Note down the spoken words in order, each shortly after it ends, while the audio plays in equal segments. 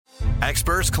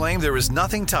Experts claim there is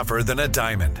nothing tougher than a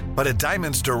diamond. But at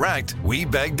Diamonds Direct, we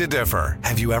beg to differ.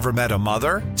 Have you ever met a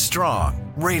mother?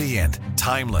 Strong, radiant,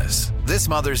 timeless. This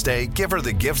Mother's Day, give her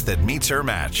the gift that meets her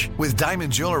match. With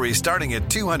diamond jewelry starting at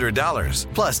 $200.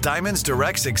 Plus, Diamonds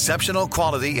Direct's exceptional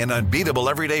quality and unbeatable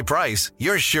everyday price,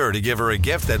 you're sure to give her a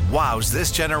gift that wows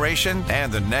this generation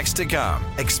and the next to come.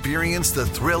 Experience the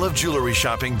thrill of jewelry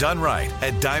shopping done right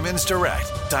at Diamonds Direct.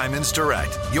 Diamonds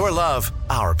Direct. Your love,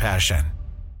 our passion.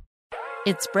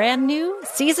 It's brand new,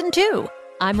 Season 2.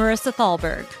 I'm Marissa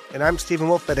Thalberg. And I'm Stephen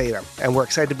Wolf-Bedeta, and we're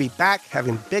excited to be back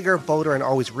having bigger, bolder, and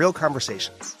always real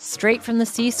conversations. Straight from the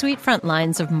C-suite front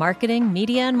lines of marketing,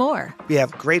 media, and more. We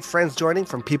have great friends joining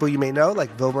from people you may know,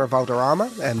 like Wilmer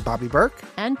Valderrama and Bobby Burke.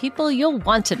 And people you'll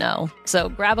want to know. So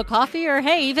grab a coffee or,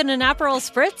 hey, even an Aperol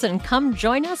Spritz and come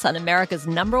join us on America's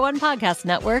 #1 podcast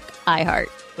network, iHeart.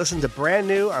 Listen to brand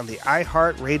new on the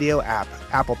iHeart Radio app,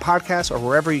 Apple Podcasts, or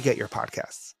wherever you get your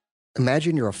podcasts.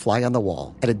 Imagine you're a fly on the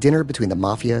wall at a dinner between the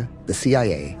Mafia, the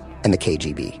CIA, and the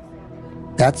KGB.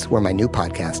 That's where my new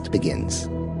podcast begins.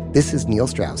 This is Neil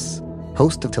Strauss,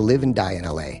 host of To Live and Die in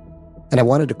LA, and I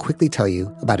wanted to quickly tell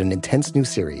you about an intense new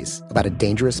series about a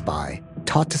dangerous spy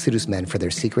taught to seduce men for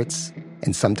their secrets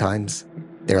and sometimes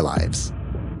their lives.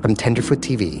 From Tenderfoot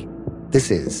TV, this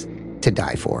is To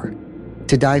Die For.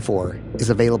 To Die For is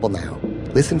available now.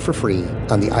 Listen for free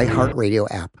on the iHeartRadio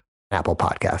app, Apple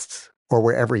Podcasts, or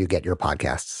wherever you get your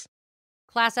podcasts.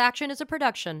 Class Action is a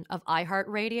production of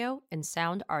iHeartRadio and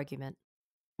Sound Argument.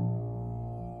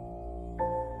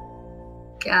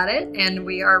 Got it. And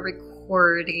we are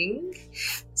recording.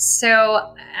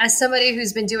 So as somebody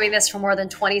who's been doing this for more than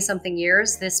 20-something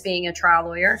years, this being a trial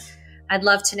lawyer, I'd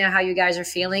love to know how you guys are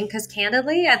feeling, because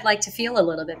candidly, I'd like to feel a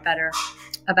little bit better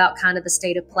about kind of the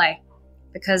state of play,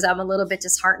 because I'm a little bit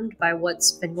disheartened by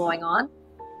what's been going on.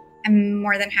 I'm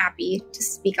more than happy to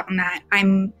speak on that.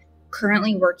 I'm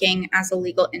currently working as a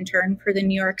legal intern for the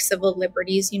New York Civil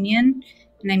Liberties Union,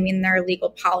 and I'm in their legal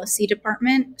policy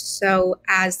department. So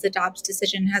as the Dobbs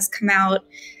decision has come out,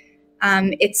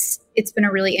 it's been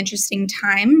a really interesting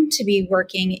time to be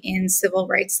working in civil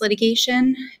rights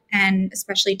litigation, and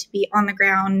especially to be on the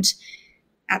ground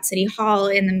at City Hall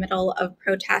in the middle of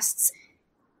protests.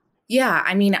 Yeah,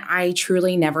 I mean, I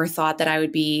truly never thought that I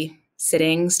would be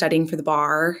studying for the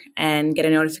bar, and get a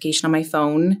notification on my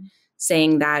phone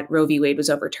saying that Roe v. Wade was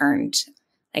overturned.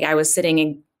 Like, I was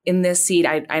sitting in this seat,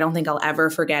 I don't think I'll ever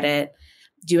forget it,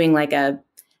 doing like a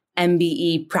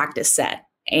MBE practice set.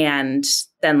 And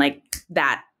then like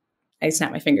that, I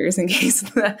snapped my fingers in case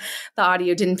the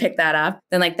audio didn't pick that up.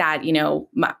 Then like that, you know,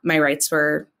 my rights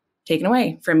were taken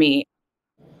away from me.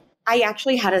 I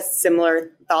actually had a similar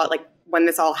thought. Like, when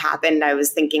this all happened, I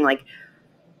was thinking like,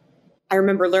 I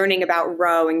remember learning about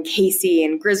Roe and Casey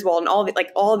and Griswold and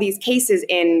all these cases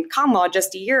in common law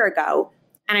just a year ago.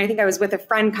 And I think I was with a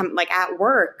friend at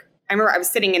work. I remember I was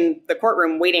sitting in the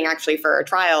courtroom waiting actually for a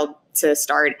trial to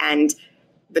start, and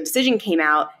the decision came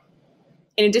out.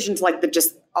 In addition to like the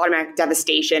just automatic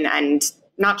devastation and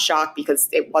not shock, because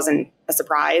it wasn't a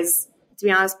surprise, to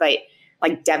be honest, but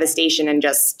like devastation and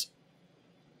just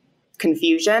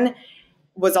confusion,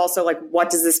 was also like, what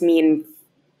does this mean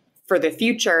for the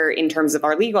future in terms of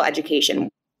our legal education?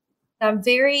 I'm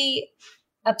very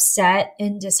upset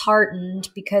and disheartened,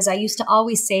 because I used to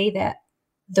always say that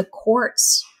the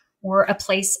courts were a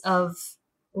place of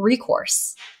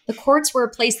recourse. The courts were a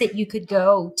place that you could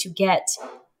go to get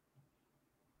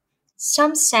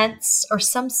some sense or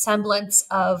some semblance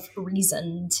of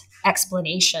reasoned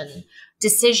explanation,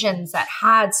 decisions that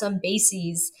had some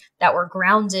bases that were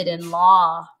grounded in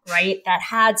law, right? That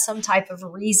had some type of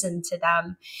reason to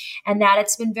them. And that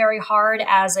it's been very hard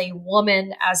as a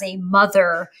woman, as a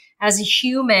mother, as a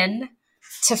human,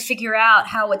 to figure out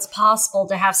how it's possible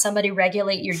to have somebody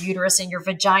regulate your uterus and your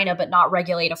vagina, but not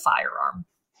regulate a firearm.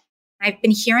 I've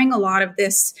been hearing a lot of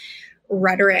this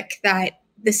rhetoric that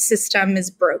the system is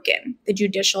broken. The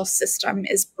judicial system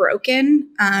is broken.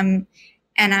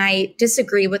 And I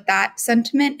disagree with that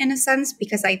sentiment in a sense,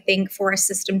 because I think for a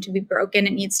system to be broken,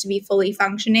 it needs to be fully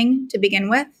functioning to begin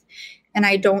with. And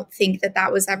I don't think that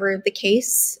that was ever the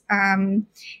case in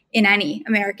any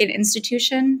American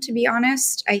institution, to be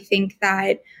honest. I think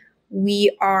that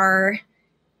we are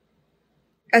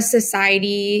a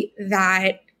society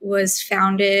that was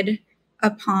founded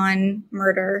upon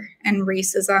murder and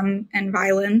racism and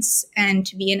violence. And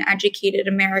to be an educated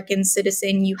American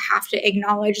citizen, you have to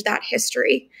acknowledge that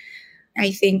history.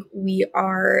 I think we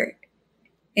are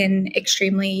an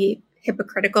extremely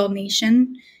hypocritical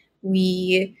nation.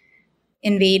 We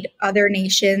invade other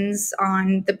nations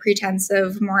on the pretense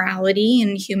of morality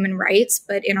and human rights,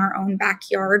 but in our own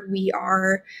backyard, we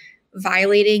are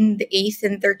violating the 8th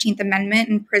and 13th Amendment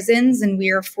in prisons, and we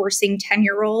are forcing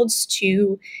 10-year-olds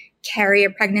to carry a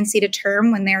pregnancy to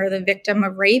term when they are the victim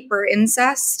of rape or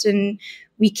incest, and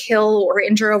we kill or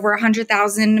injure over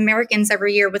 100,000 Americans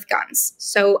every year with guns.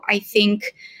 So I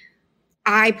think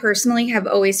I personally have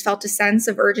always felt a sense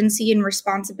of urgency and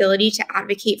responsibility to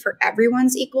advocate for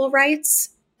everyone's equal rights,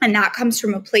 and that comes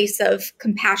from a place of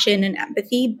compassion and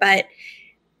empathy. But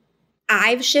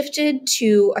I've shifted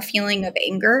to a feeling of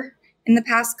anger in the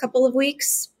past couple of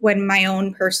weeks when my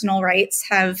own personal rights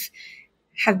have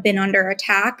been under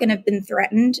attack and have been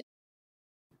threatened.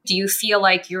 Do you feel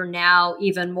like you're now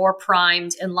even more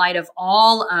primed in light of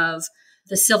all of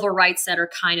the civil rights that are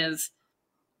kind of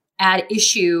at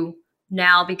issue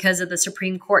now because of the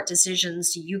Supreme Court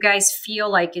decisions? Do you guys feel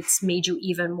like it's made you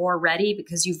even more ready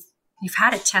because you've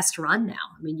had a test run now?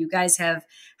 I mean, you guys have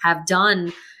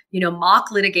done,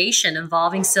 mock litigation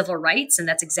involving civil rights, and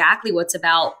that's exactly what's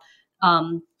about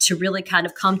to really kind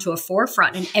of come to a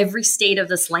forefront in every state of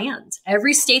this land.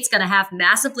 Every state's going to have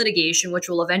massive litigation, which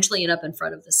will eventually end up in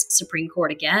front of the Supreme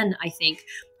Court again, I think,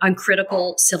 on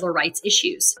critical civil rights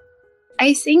issues.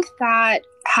 I think that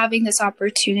having this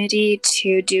opportunity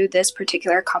to do this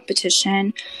particular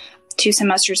competition 2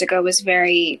 semesters ago was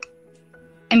very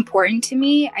important to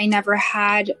me. I never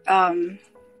had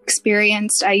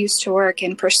experienced. I used to work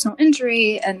in personal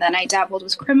injury, and then I dabbled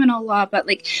with criminal law, but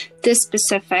this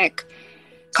specific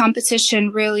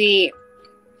competition really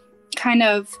kind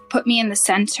of put me in the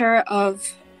center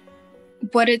of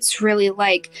what it's really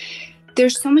like.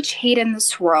 There's so much hate in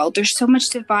this world. There's so much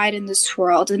divide in this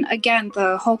world. And again,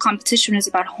 the whole competition is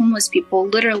about homeless people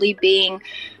literally being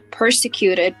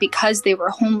persecuted because they were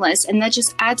homeless. And that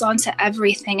just adds on to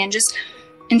everything. And just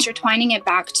intertwining it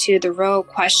back to the Roe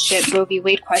v.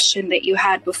 Wade question that you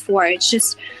had before.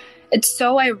 It's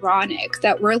so ironic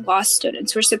that we're law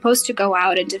students. We're supposed to go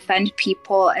out and defend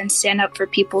people and stand up for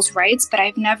people's rights, but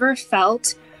I've never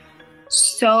felt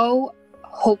so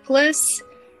hopeless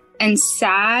and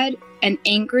sad and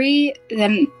angry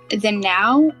than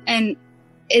now. And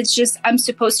it's just, I'm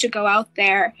supposed to go out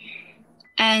there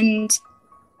and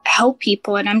help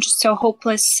people, and I'm just so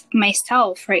hopeless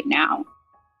myself right now.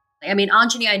 I mean,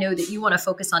 Anjani, I know that you want to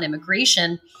focus on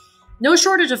immigration. No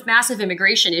shortage of massive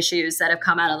immigration issues that have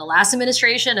come out of the last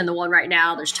administration and the one right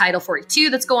now. There's Title 42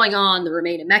 that's going on, the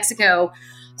Remain in Mexico.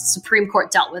 Supreme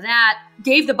Court dealt with that,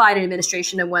 gave the Biden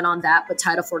administration and went on that, but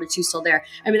Title 42 is still there.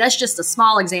 I mean, that's just a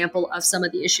small example of some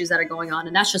of the issues that are going on,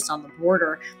 and that's just on the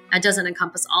border. That doesn't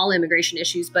encompass all immigration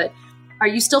issues, but are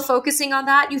you still focusing on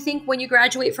that, you think, when you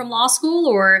graduate from law school,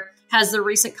 or has the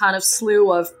recent kind of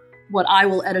slew of what I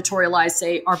will editorialize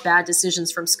say are bad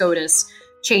decisions from SCOTUS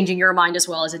changing your mind as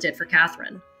well as it did for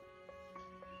Catherine?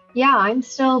 Yeah, I'm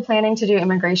still planning to do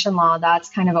immigration law. That's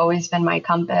kind of always been my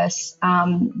compass.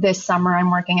 This summer,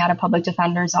 I'm working at a public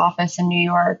defender's office in New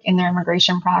York in their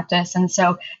immigration practice. And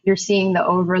so you're seeing the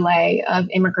overlay of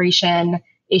immigration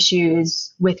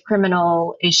issues with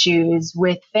criminal issues,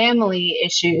 with family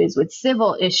issues, with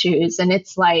civil issues. And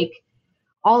it's like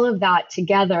all of that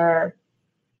together.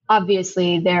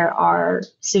 Obviously, there are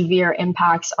severe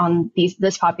impacts on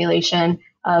this population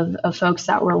of folks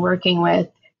that we're working with,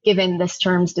 given this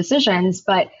term's decisions.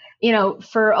 But,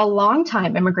 for a long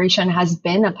time, immigration has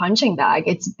been a punching bag.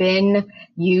 It's been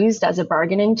used as a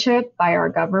bargaining chip by our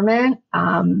government.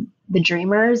 The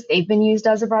Dreamers, they've been used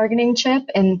as a bargaining chip.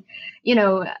 And,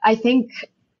 I think,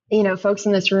 folks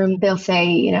in this room, they'll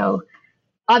say,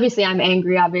 obviously I'm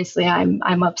angry, obviously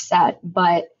I'm upset.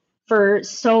 But for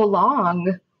so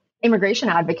long, immigration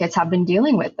advocates have been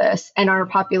dealing with this, and our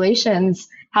populations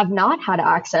have not had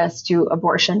access to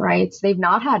abortion rights. They've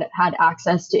not had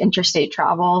access to interstate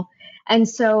travel. And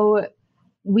so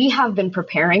we have been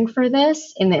preparing for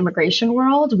this in the immigration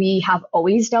world. We have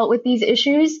always dealt with these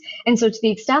issues. And so to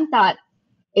the extent that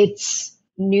it's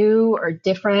new or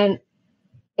different,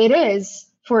 it is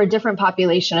for a different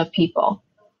population of people.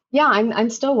 Yeah, I'm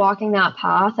still walking that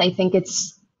path. I think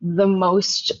it's the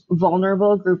most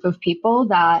vulnerable group of people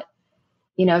that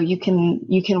you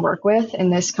can work with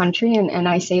in this country. And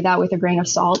I say that with a grain of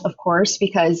salt, of course,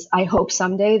 because I hope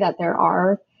someday that there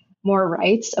are more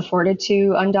rights afforded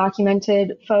to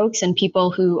undocumented folks and people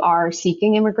who are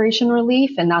seeking immigration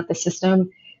relief, and that the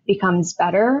system becomes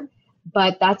better.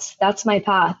 But that's my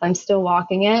path. I'm still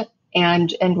walking it,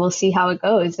 and we'll see how it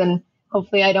goes. And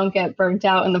hopefully I don't get burnt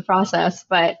out in the process,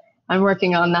 but I'm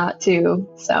working on that too.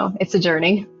 So it's a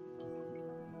journey.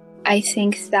 I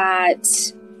think that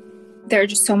there are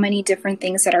just so many different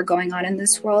things that are going on in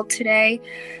this world today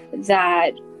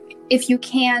that if you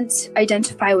can't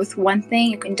identify with one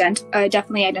thing, you can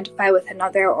definitely identify with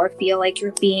another or feel like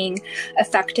you're being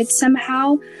affected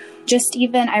somehow. Just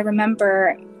even, I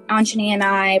remember Anjani and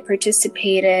I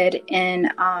participated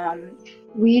in...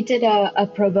 we did a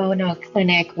pro bono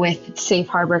clinic with Safe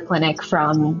Harbor Clinic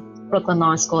from Brooklyn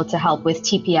Law School to help with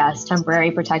TPS,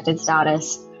 temporary protected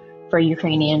status for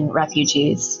Ukrainian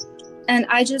refugees. And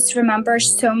I just remember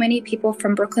so many people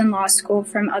from Brooklyn Law School,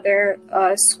 from other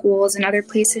schools and other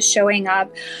places showing up.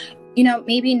 You know,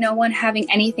 maybe no one having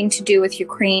anything to do with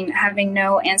Ukraine, having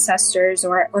no ancestors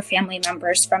or family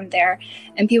members from there.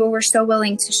 And people were so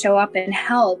willing to show up and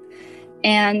help.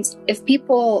 And if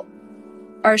people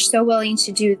are so willing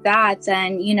to do that,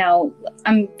 then, you know,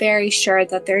 I'm very sure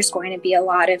that there's going to be a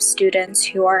lot of students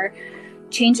who are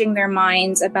changing their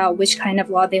minds about which kind of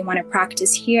law they want to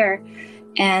practice here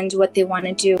and what they want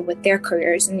to do with their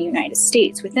careers in the United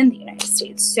States, within the United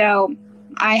States. So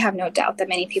I have no doubt that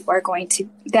many people are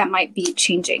that might be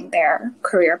changing their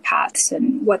career paths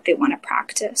and what they want to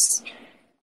practice.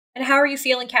 And how are you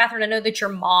feeling, Catherine? I know that your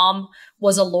mom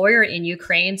was a lawyer in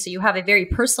Ukraine, so you have a very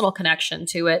personal connection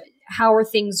to it. How are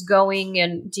things going,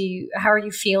 and how are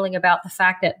you feeling about the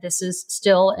fact that this is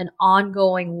still an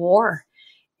ongoing war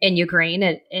in Ukraine,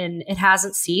 and it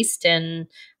hasn't ceased? And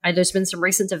there's been some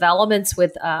recent developments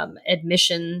with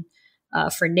admission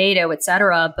for NATO, et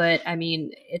cetera. But I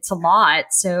mean, it's a lot.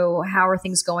 So how are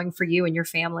things going for you and your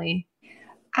family?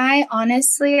 I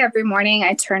honestly, every morning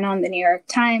I turn on the New York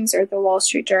Times or the Wall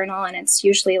Street Journal, and it's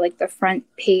usually like the front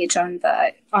page on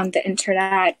the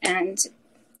internet. And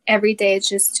every day it's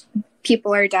just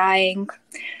people are dying,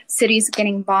 cities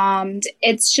getting bombed.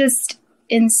 It's just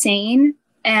insane.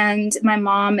 And my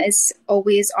mom is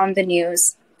always on the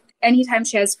news. Anytime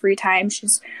she has free time,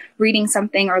 she's reading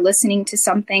something or listening to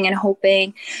something and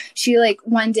hoping. She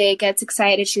one day gets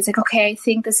excited. She's like, okay, I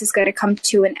think this is going to come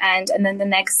to an end. And then the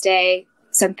next day,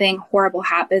 something horrible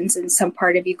happens in some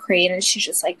part of Ukraine. And she's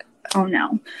just like, oh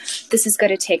no, this is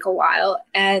going to take a while.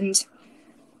 And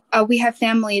we have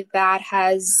family that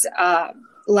has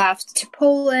left to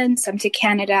Poland, some to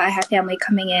Canada. I have family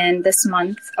coming in this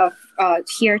month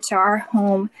here to our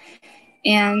home.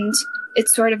 And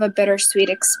it's sort of a bittersweet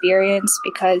experience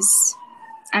because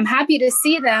I'm happy to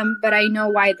see them, but I know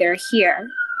why they're here.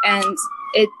 And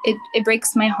it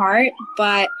breaks my heart.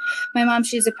 But my mom,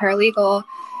 she's a paralegal,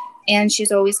 and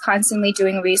she's always constantly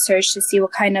doing research to see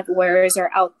what kind of lawyers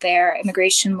are out there,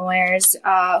 immigration lawyers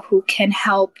who can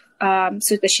help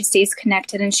so that she stays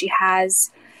connected and she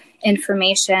has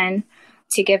information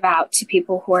to give out to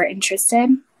people who are interested.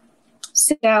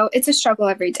 So it's a struggle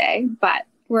every day, but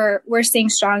we're staying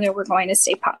strong and we're going to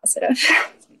stay positive.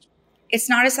 It's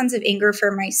not a sense of anger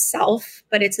for myself,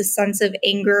 but it's a sense of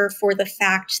anger for the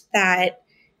fact that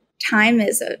time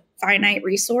is a finite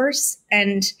resource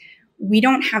and we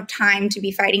don't have time to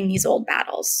be fighting these old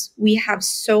battles. We have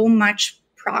so much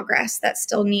progress that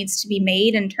still needs to be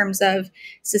made in terms of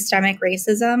systemic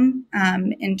racism,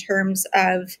 in terms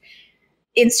of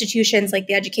institutions like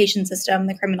the education system,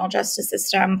 the criminal justice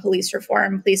system, police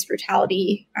reform, police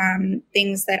brutality,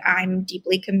 things that I'm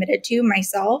deeply committed to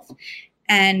myself.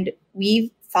 And we've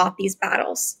fought these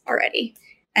battles already.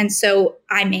 And so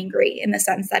I'm angry in the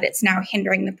sense that it's now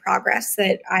hindering the progress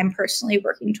that I'm personally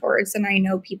working towards. And I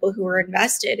know people who are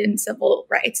invested in civil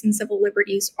rights and civil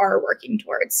liberties are working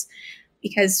towards,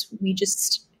 because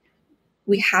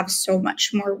we have so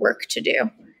much more work to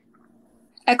do.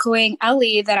 Echoing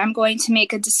Ellie, that I'm going to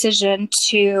make a decision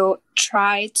to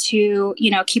try to,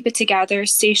 keep it together,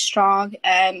 stay strong,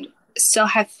 and still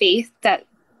have faith that,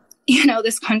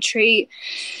 this country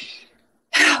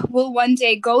will one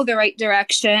day go the right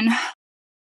direction.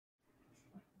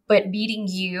 But meeting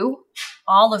you,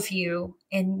 all of you,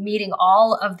 and meeting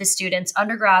all of the students,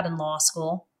 undergrad and law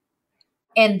school,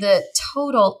 and the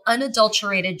total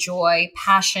unadulterated joy,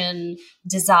 passion,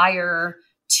 desire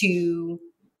to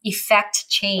effect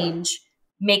change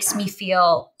makes me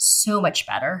feel so much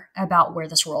better about where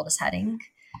this world is heading,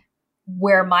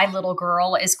 where my little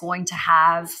girl is going to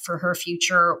have for her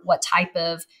future, what type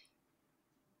of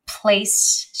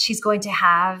place she's going to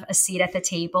have a seat at the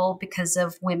table because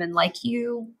of women like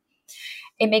you.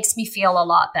 It makes me feel a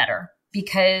lot better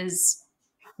because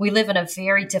we live in a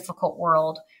very difficult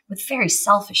world with very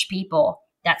selfish people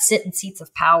that sit in seats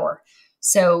of power.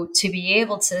 So to be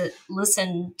able to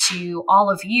listen to all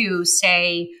of you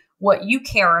say what you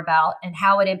care about and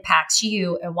how it impacts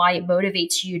you and why it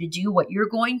motivates you to do what you're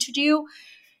going to do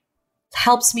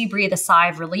helps me breathe a sigh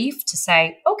of relief to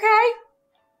say, okay,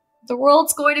 the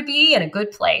world's going to be in a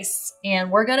good place, and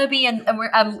we're going to be in.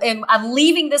 I'm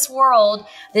leaving this world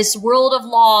of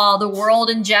law, the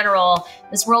world in general.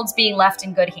 This world's being left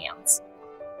in good hands.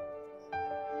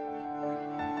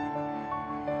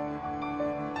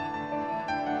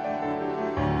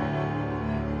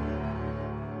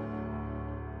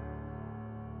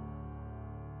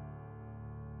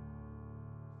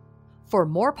 For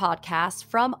more podcasts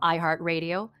from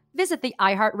iHeartRadio, visit the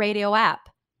iHeartRadio app,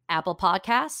 Apple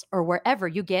Podcasts, or wherever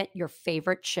you get your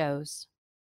favorite shows.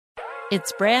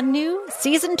 It's brand new,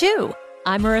 Season 2.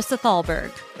 I'm Marissa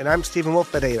Thalberg. And I'm Stephen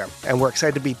Wolf Bedeta, and we're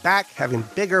excited to be back having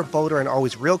bigger, bolder, and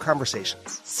always real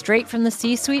conversations. Straight from the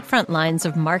C-suite front lines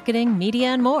of marketing, media,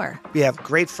 and more. We have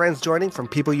great friends joining from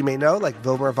people you may know, like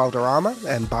Vilmer Valderrama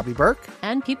and Bobby Burke.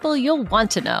 And people you'll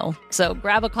want to know. So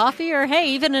grab a coffee or, hey,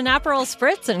 even an Aperol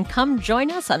Spritz and come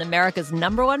join us on America's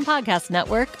 #1 podcast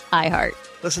network, iHeart.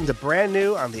 Listen to brand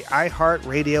new on the iHeart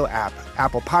Radio app,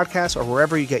 Apple Podcasts, or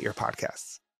wherever you get your podcasts.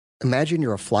 Imagine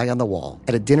you're a fly on the wall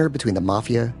at a dinner between the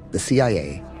mafia, the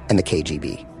CIA, and the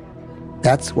KGB.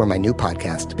 That's where my new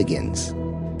podcast begins.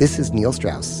 This is Neil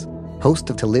Strauss,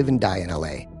 host of To Live and Die in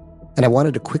LA, and I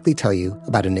wanted to quickly tell you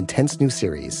about an intense new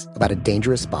series about a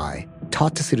dangerous spy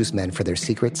taught to seduce men for their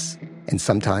secrets and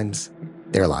sometimes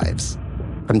their lives.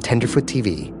 From Tenderfoot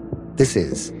TV, this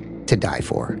is To Die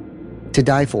For. To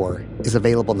Die For is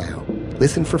available now.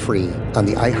 Listen for free on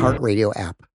the iHeartRadio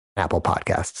app, Apple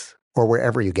Podcasts, or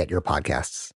wherever you get your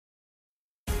podcasts.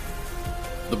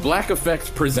 The Black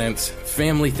Effect presents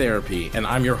Family Therapy, and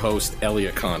I'm your host,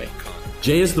 Elliot Connie.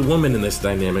 Jay is the woman in this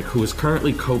dynamic who is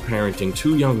currently co-parenting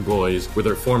 2 young boys with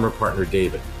her former partner,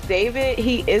 David. David,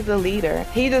 he is a leader.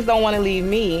 He just don't want to leave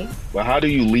me. But how do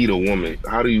you lead a woman?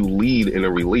 How do you lead in a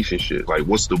relationship? Like,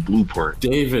 what's the blueprint?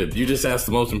 David, you just asked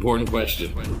the most important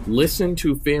question. Listen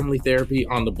to Family Therapy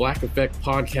on the Black Effect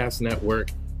Podcast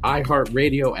Network,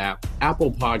 iHeartRadio app,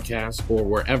 Apple Podcasts, or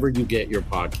wherever you get your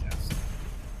podcasts.